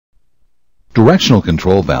Directional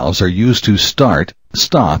control valves are used to start,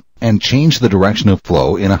 stop, and change the direction of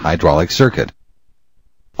flow in a hydraulic circuit.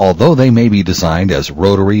 Although they may be designed as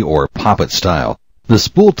rotary or poppet style, the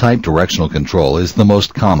spool-type directional control is the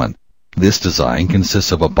most common. This design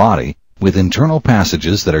consists of a body with internal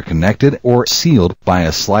passages that are connected or sealed by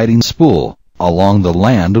a sliding spool along the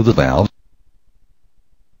land of the valve.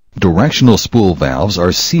 Directional spool valves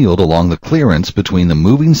are sealed along the clearance between the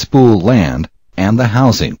moving spool land and the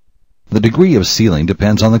housing. The degree of sealing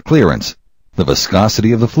depends on the clearance, the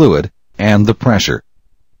viscosity of the fluid, and the pressure.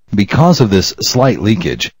 Because of this slight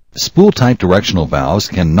leakage, spool-type directional valves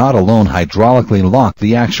can not alone hydraulically lock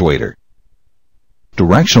the actuator.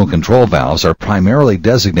 Directional control valves are primarily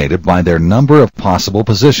designated by their number of possible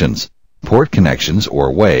positions, port connections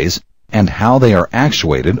or ways, and how they are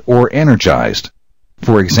actuated or energized.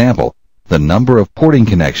 For example, the number of porting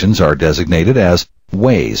connections are designated as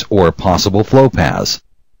ways or possible flow paths.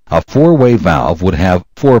 A four-way valve would have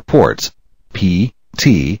 4 ports, P,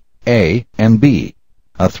 T, A, and B.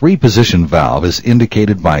 A 3-position valve is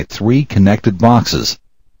indicated by 3 connected boxes.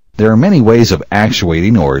 There are many ways of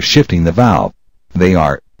actuating or shifting the valve. They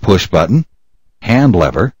are push button, hand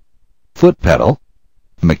lever, foot pedal,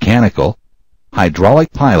 mechanical,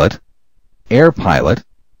 hydraulic pilot, air pilot,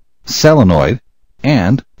 solenoid,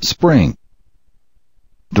 and spring.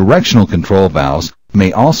 Directional control valves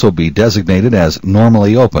may also be designated as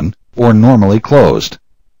normally open or normally closed.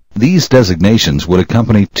 These designations would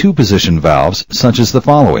accompany 2-position valves such as the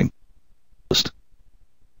following.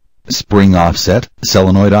 Spring offset,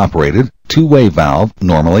 solenoid operated, 2-way valve,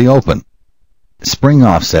 normally open. Spring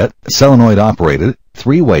offset, solenoid operated,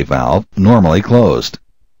 3-way valve, normally closed.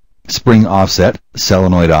 Spring offset,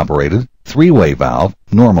 solenoid operated, 3-way valve,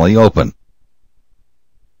 normally open.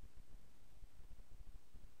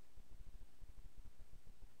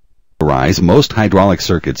 Categorize most hydraulic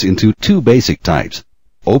circuits into 2 basic types,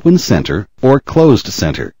 open center or closed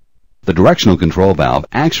center. The directional control valve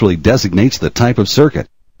actually designates the type of circuit.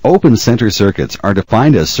 Open center circuits are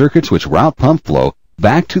defined as circuits which route pump flow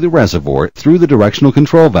back to the reservoir through the directional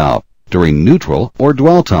control valve during neutral or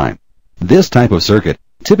dwell time. This type of circuit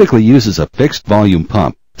typically uses a fixed volume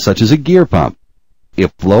pump, such as a gear pump.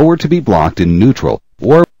 If flow were to be blocked in neutral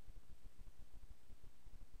or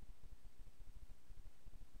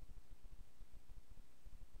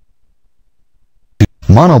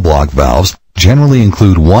monoblock valves generally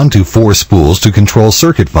include 1 to 4 spools to control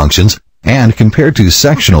circuit functions and, compared to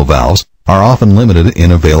sectional valves, are often limited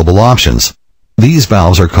in available options. These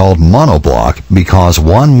valves are called monoblock because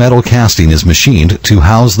one metal casting is machined to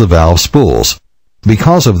house the valve spools.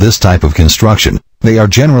 Because of this type of construction, they are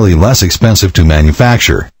generally less expensive to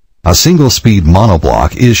manufacture. A single-speed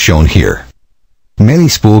monoblock is shown here. Many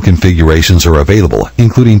spool configurations are available,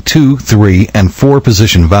 including 2, 3, and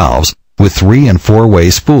 4-position valves with 3- and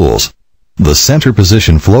 4-way spools. The center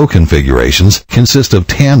position flow configurations consist of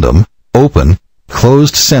tandem, open,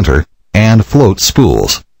 closed center, and float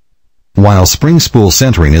spools. While spring spool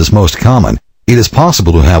centering is most common, it is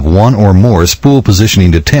possible to have 1 or more spool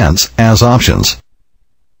positioning detents as options.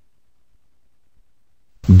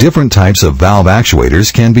 Different types of valve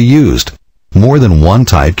actuators can be used. More than one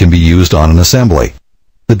type can be used on an assembly.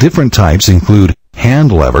 The different types include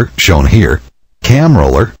hand lever, shown here, cam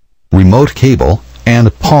roller, remote cable,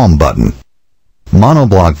 and palm button.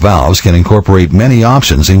 Monoblock valves can incorporate many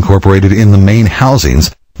options incorporated in the main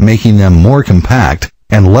housings, making them more compact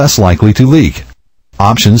and less likely to leak.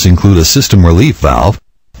 Options include a system relief valve,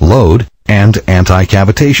 load, and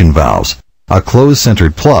anti-cavitation valves, a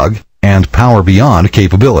closed-centered plug, and power beyond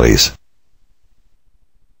capabilities.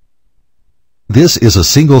 This is a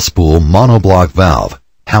single-spool monoblock valve.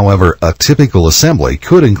 However, a typical assembly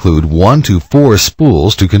could include 1 to 4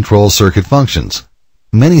 spools to control circuit functions.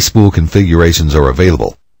 Many spool configurations are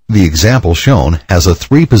available. The example shown has a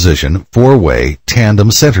 3-position, 4-way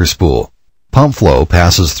tandem center spool. Pump flow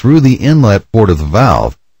passes through the inlet port of the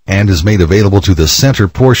valve and is made available to the center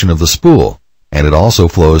portion of the spool, and it also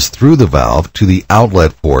flows through the valve to the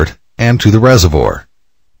outlet port and to the reservoir.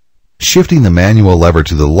 Shifting the manual lever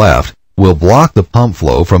to the left will block the pump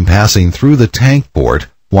flow from passing through the tank port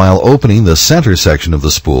while opening the center section of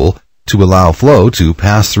the spool to allow flow to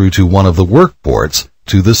pass through to one of the work ports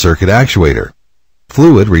to the circuit actuator.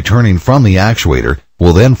 Fluid returning from the actuator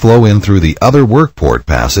will then flow in through the other work port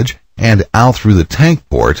passage and out through the tank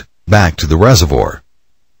port back to the reservoir.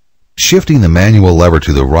 Shifting the manual lever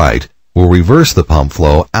to the right will reverse the pump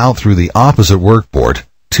flow out through the opposite work port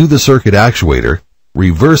to the circuit actuator,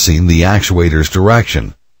 reversing the actuator's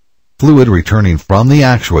direction. Fluid returning from the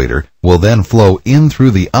actuator will then flow in through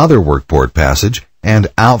the other work port passage and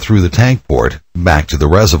out through the tank port back to the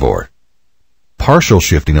reservoir. Partial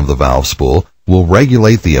shifting of the valve spool will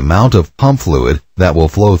regulate the amount of pump fluid that will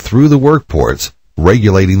flow through the work ports,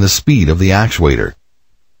 regulating the speed of the actuator.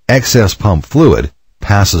 Excess pump fluid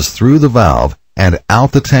passes through the valve and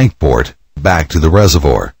out the tank port back to the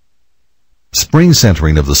reservoir. Spring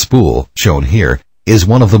centering of the spool, shown here, is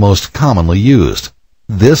one of the most commonly used.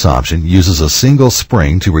 This option uses a single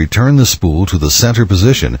spring to return the spool to the center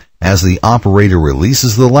position as the operator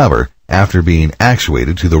releases the lever after being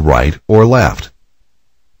actuated to the right or left.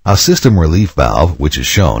 A system relief valve, which is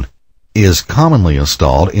shown, is commonly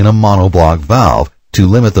installed in a monoblock valve to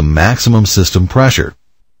limit the maximum system pressure.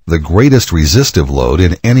 The greatest resistive load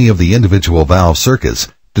in any of the individual valve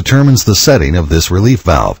circuits determines the setting of this relief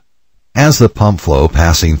valve. As the pump flow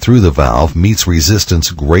passing through the valve meets resistance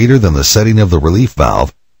greater than the setting of the relief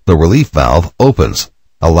valve opens,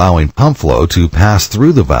 allowing pump flow to pass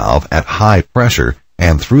through the valve at high pressure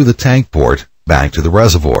and through the tank port back to the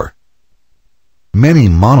reservoir. Many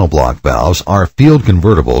monoblock valves are field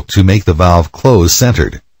convertible to make the valve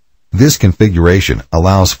close-centered. This configuration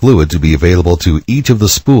allows fluid to be available to each of the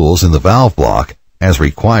spools in the valve block as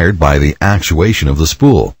required by the actuation of the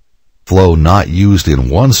spool. Flow not used in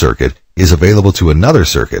one circuit is available to another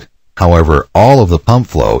circuit. However, all of the pump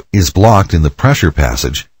flow is blocked in the pressure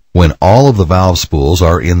passage when all of the valve spools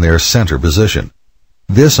are in their center position.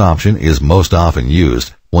 This option is most often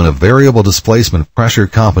used when a variable displacement pressure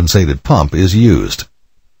compensated pump is used.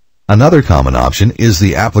 Another common option is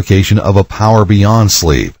the application of a power beyond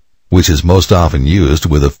sleeve, which is most often used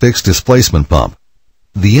with a fixed displacement pump.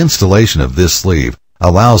 The installation of this sleeve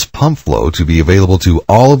allows pump flow to be available to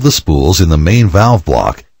all of the spools in the main valve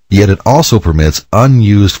block, yet it also permits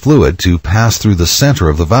unused fluid to pass through the center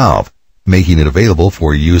of the valve, making it available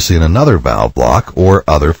for use in another valve block or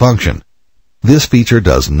other function. This feature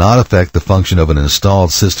does not affect the function of an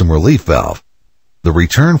installed system relief valve. The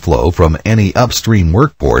return flow from any upstream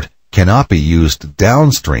work port cannot be used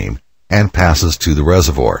downstream and passes to the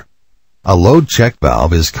reservoir. A load check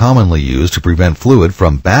valve is commonly used to prevent fluid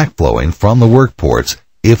from backflowing from the work ports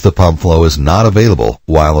if the pump flow is not available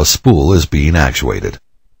while a spool is being actuated.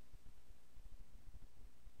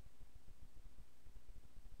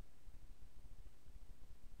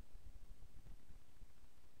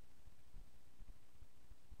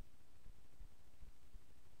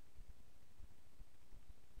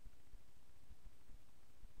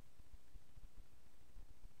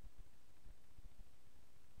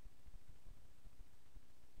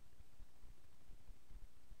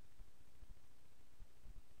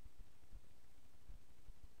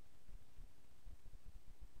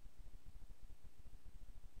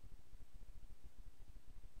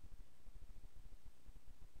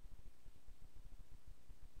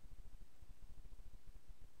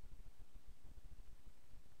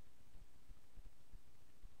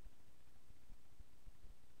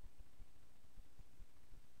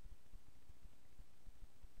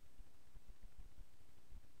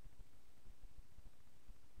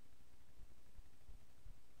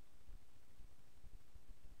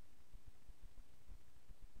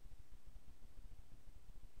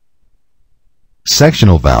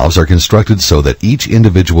 Sectional valves are constructed so that each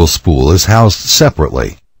individual spool is housed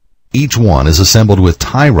separately. Each one is assembled with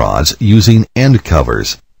tie rods using end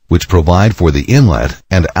covers, which provide for the inlet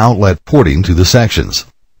and outlet porting to the sections.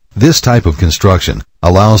 This type of construction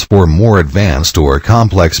allows for more advanced or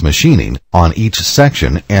complex machining on each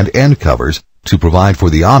section and end covers to provide for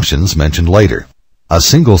the options mentioned later. A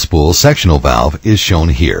single spool sectional valve is shown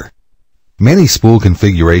here. Many spool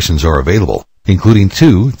configurations are available, including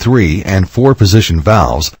 2, 3, and 4 position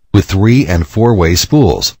valves with 3- and 4-way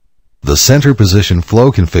spools. The center position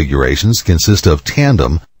flow configurations consist of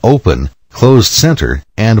tandem, open, closed center,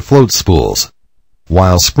 and float spools.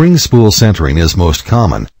 While spring spool centering is most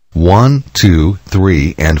common, 1, 2,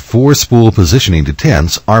 3, and 4 spool positioning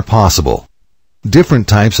detents are possible. Different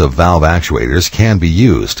types of valve actuators can be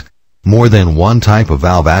used. More than one type of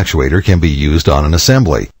valve actuator can be used on an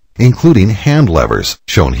assembly, including hand levers,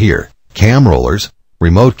 shown here, cam rollers,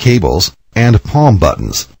 remote cables, and palm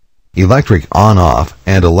buttons. Electric on-off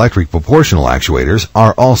and electric proportional actuators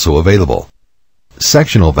are also available.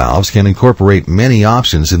 Sectional valves can incorporate many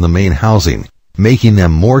options in the main housing, making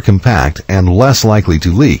them more compact and less likely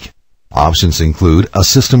to leak. Options include a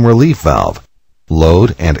system relief valve,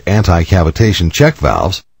 load and anti-cavitation check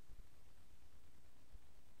valves,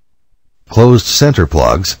 closed center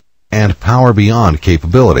plugs, and power beyond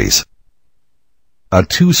capabilities. A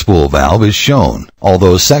 2-spool valve is shown,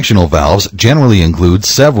 although sectional valves generally include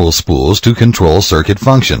several spools to control circuit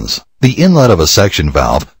functions. The inlet of a section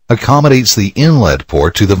valve accommodates the inlet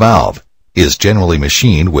port to the valve, is generally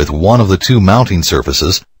machined with one of the 2 mounting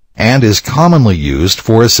surfaces, and is commonly used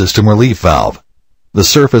for a system relief valve. The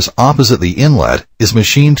surface opposite the inlet is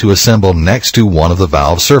machined to assemble next to one of the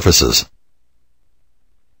valve surfaces.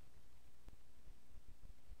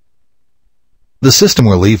 The system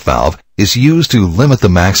relief valve is used to limit the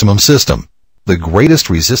maximum system. The greatest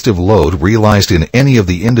resistive load realized in any of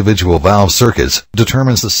the individual valve circuits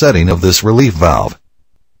determines the setting of this relief valve.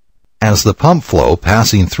 As the pump flow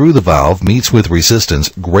passing through the valve meets with resistance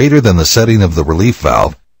greater than the setting of the relief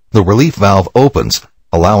valve opens,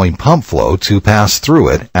 allowing pump flow to pass through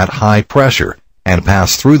it at high pressure and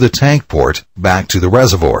pass through the tank port back to the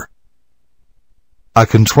reservoir. A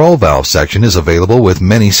control valve section is available with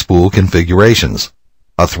many spool configurations.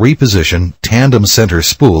 A 3-position tandem center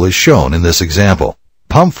spool is shown in this example.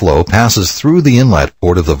 Pump flow passes through the inlet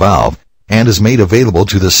port of the valve and is made available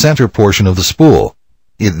to the center portion of the spool.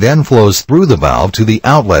 It then flows through the valve to the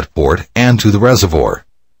outlet port and to the reservoir.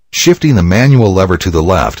 Shifting the manual lever to the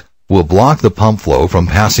left will block the pump flow from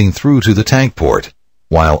passing through to the tank port,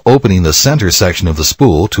 while opening the center section of the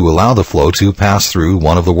spool to allow the flow to pass through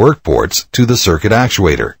one of the work ports to the circuit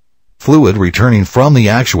actuator. Fluid returning from the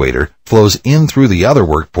actuator flows in through the other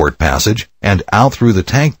work port passage and out through the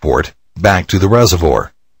tank port back to the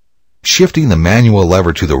reservoir. Shifting the manual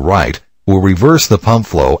lever to the right will reverse the pump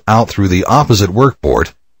flow out through the opposite work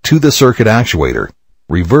port to the circuit actuator,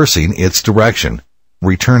 reversing its direction,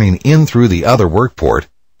 returning in through the other work port,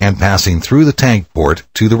 and passing through the tank port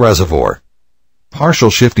to the reservoir. Partial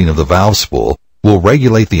shifting of the valve spool will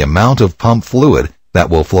regulate the amount of pump fluid that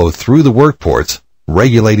will flow through the work ports,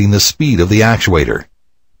 regulating the speed of the actuator.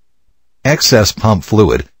 Excess pump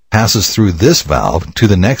fluid passes through this valve to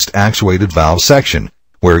the next actuated valve section,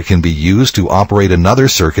 where it can be used to operate another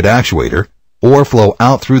circuit actuator or flow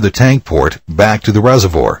out through the tank port back to the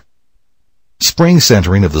reservoir. Spring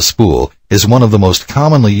centering of the spool is one of the most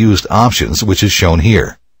commonly used options, which is shown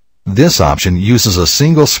here. This option uses a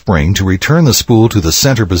single spring to return the spool to the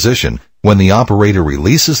center position when the operator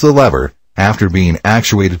releases the lever after being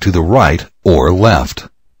actuated to the right or left.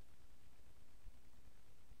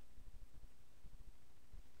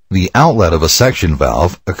 The outlet of a section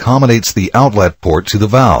valve accommodates the outlet port to the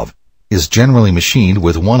valve, is generally machined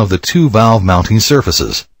with one of the two valve mounting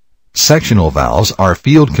surfaces. Sectional valves are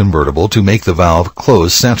field convertible to make the valve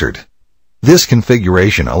close-centered. This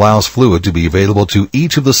configuration allows fluid to be available to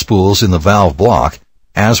each of the spools in the valve block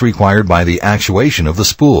as required by the actuation of the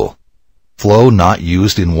spool. Flow not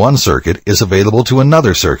used in one circuit is available to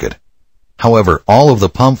another circuit. However, all of the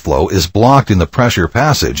pump flow is blocked in the pressure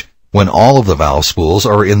passage when all of the valve spools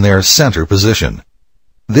are in their center position.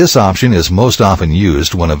 This option is most often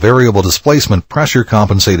used when a variable displacement pressure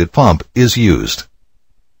compensated pump is used.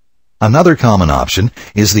 Another common option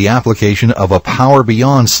is the application of a power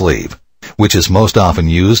beyond sleeve, which is most often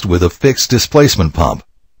used with a fixed displacement pump.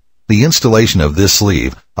 The installation of this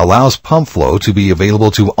sleeve allows pump flow to be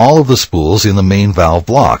available to all of the spools in the main valve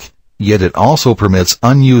block, yet it also permits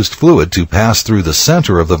unused fluid to pass through the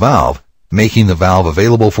center of the valve, making the valve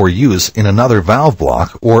available for use in another valve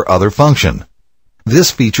block or other function.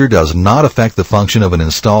 This feature does not affect the function of an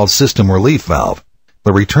installed system relief valve.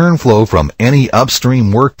 The return flow from any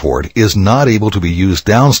upstream work port is not able to be used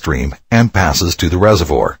downstream and passes to the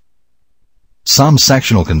reservoir. Some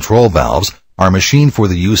sectional control valves are machined for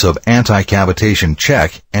the use of anti-cavitation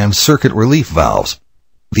check and circuit relief valves.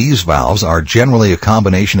 These valves are generally a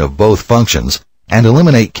combination of both functions and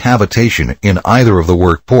eliminate cavitation in either of the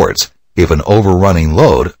work ports if an overrunning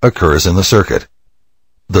load occurs in the circuit.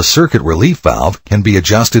 The circuit relief valve can be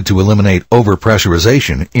adjusted to eliminate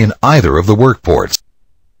overpressurization in either of the work ports.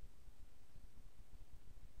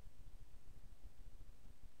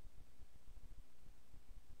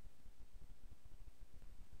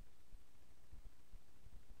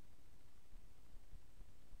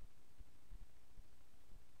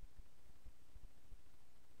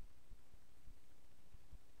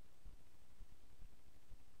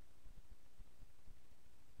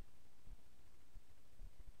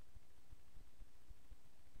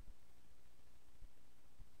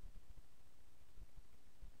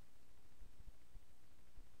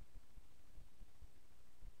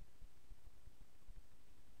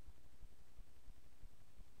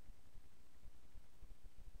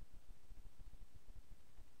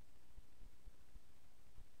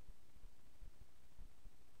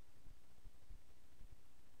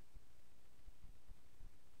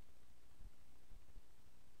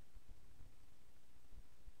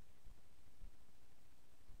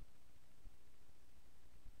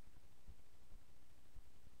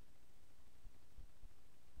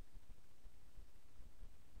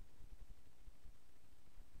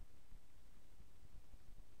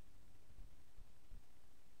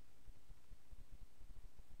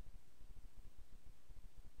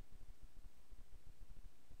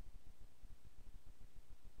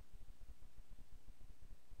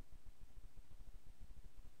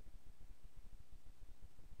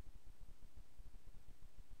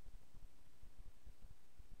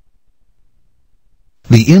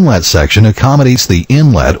 The inlet section accommodates the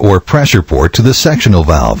inlet or pressure port to the sectional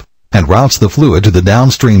valve and routes the fluid to the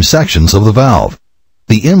downstream sections of the valve.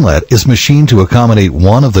 The inlet is machined to accommodate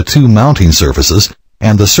one of the two mounting surfaces,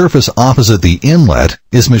 and the surface opposite the inlet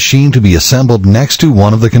is machined to be assembled next to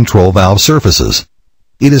one of the control valve surfaces.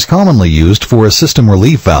 It is commonly used for a system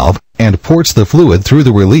relief valve and ports the fluid through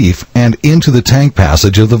the relief and into the tank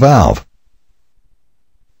passage of the valve.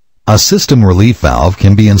 A system relief valve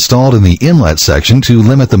can be installed in the inlet section to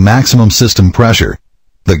limit the maximum system pressure.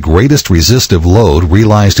 The greatest resistive load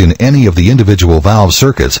realized in any of the individual valve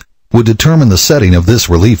circuits would determine the setting of this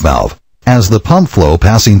relief valve. As the pump flow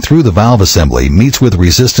passing through the valve assembly meets with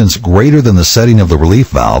resistance greater than the setting of the relief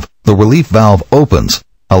valve opens,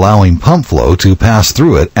 allowing pump flow to pass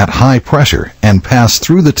through it at high pressure and pass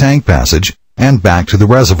through the tank passage and back to the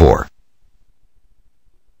reservoir.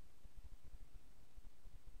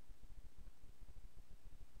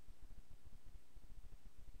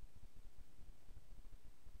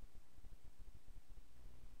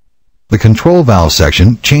 The control valve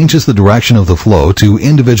section changes the direction of the flow to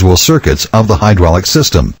individual circuits of the hydraulic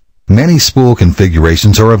system. Many spool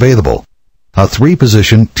configurations are available. A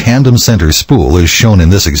 3-position tandem center spool is shown in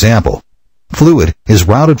this example. Fluid is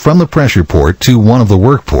routed from the pressure port to one of the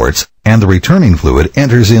work ports, and the returning fluid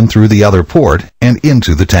enters in through the other port and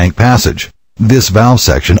into the tank passage. This valve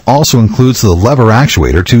section also includes the lever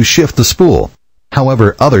actuator to shift the spool.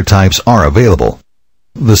 However, other types are available.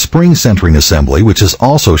 The spring centering assembly, which is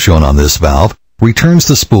also shown on this valve, returns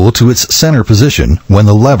the spool to its center position when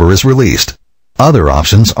the lever is released. Other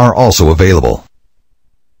options are also available.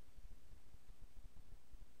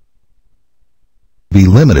 Be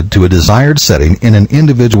limited to a desired setting in an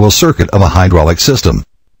individual circuit of a hydraulic system.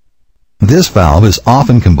 This valve is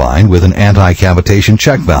often combined with an anti-cavitation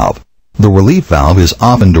check valve. The relief valve is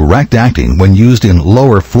often direct acting when used in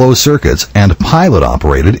lower flow circuits and pilot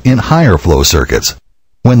operated in higher flow circuits.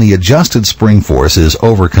 When the adjusted spring force is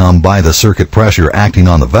overcome by the circuit pressure acting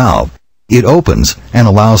on the valve, it opens and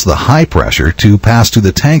allows the high pressure to pass to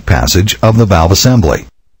the tank passage of the valve assembly.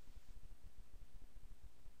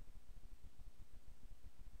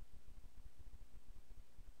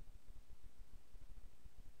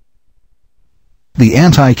 The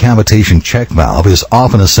anti-cavitation check valve is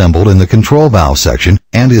often assembled in the control valve section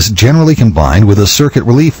and is generally combined with a circuit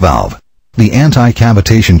relief valve. The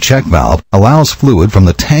anti-cavitation check valve allows fluid from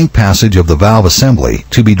the tank passage of the valve assembly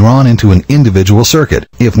to be drawn into an individual circuit,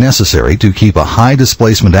 if necessary, to keep a high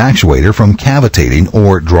displacement actuator from cavitating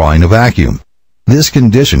or drawing a vacuum. This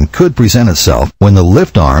condition could present itself when the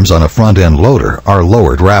lift arms on a front-end loader are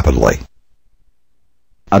lowered rapidly.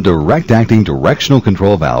 A direct-acting directional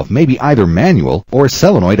control valve may be either manual or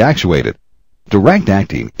solenoid actuated. Direct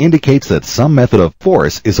acting indicates that some method of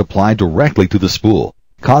force is applied directly to the spool,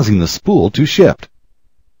 causing the spool to shift.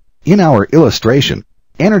 In our illustration,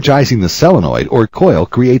 energizing the solenoid or coil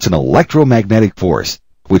creates an electromagnetic force,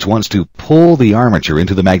 which wants to pull the armature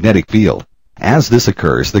into the magnetic field. As this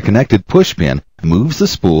occurs, the connected push pin moves the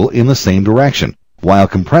spool in the same direction, while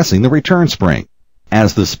compressing the return spring.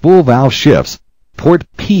 As the spool valve shifts, port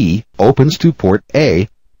P opens to port A,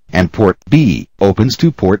 and port B opens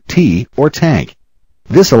to port T or tank.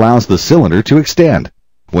 This allows the cylinder to extend.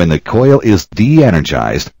 When the coil is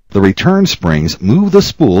de-energized, the return springs move the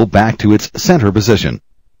spool back to its center position.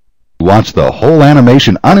 To watch the whole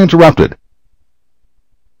animation uninterrupted,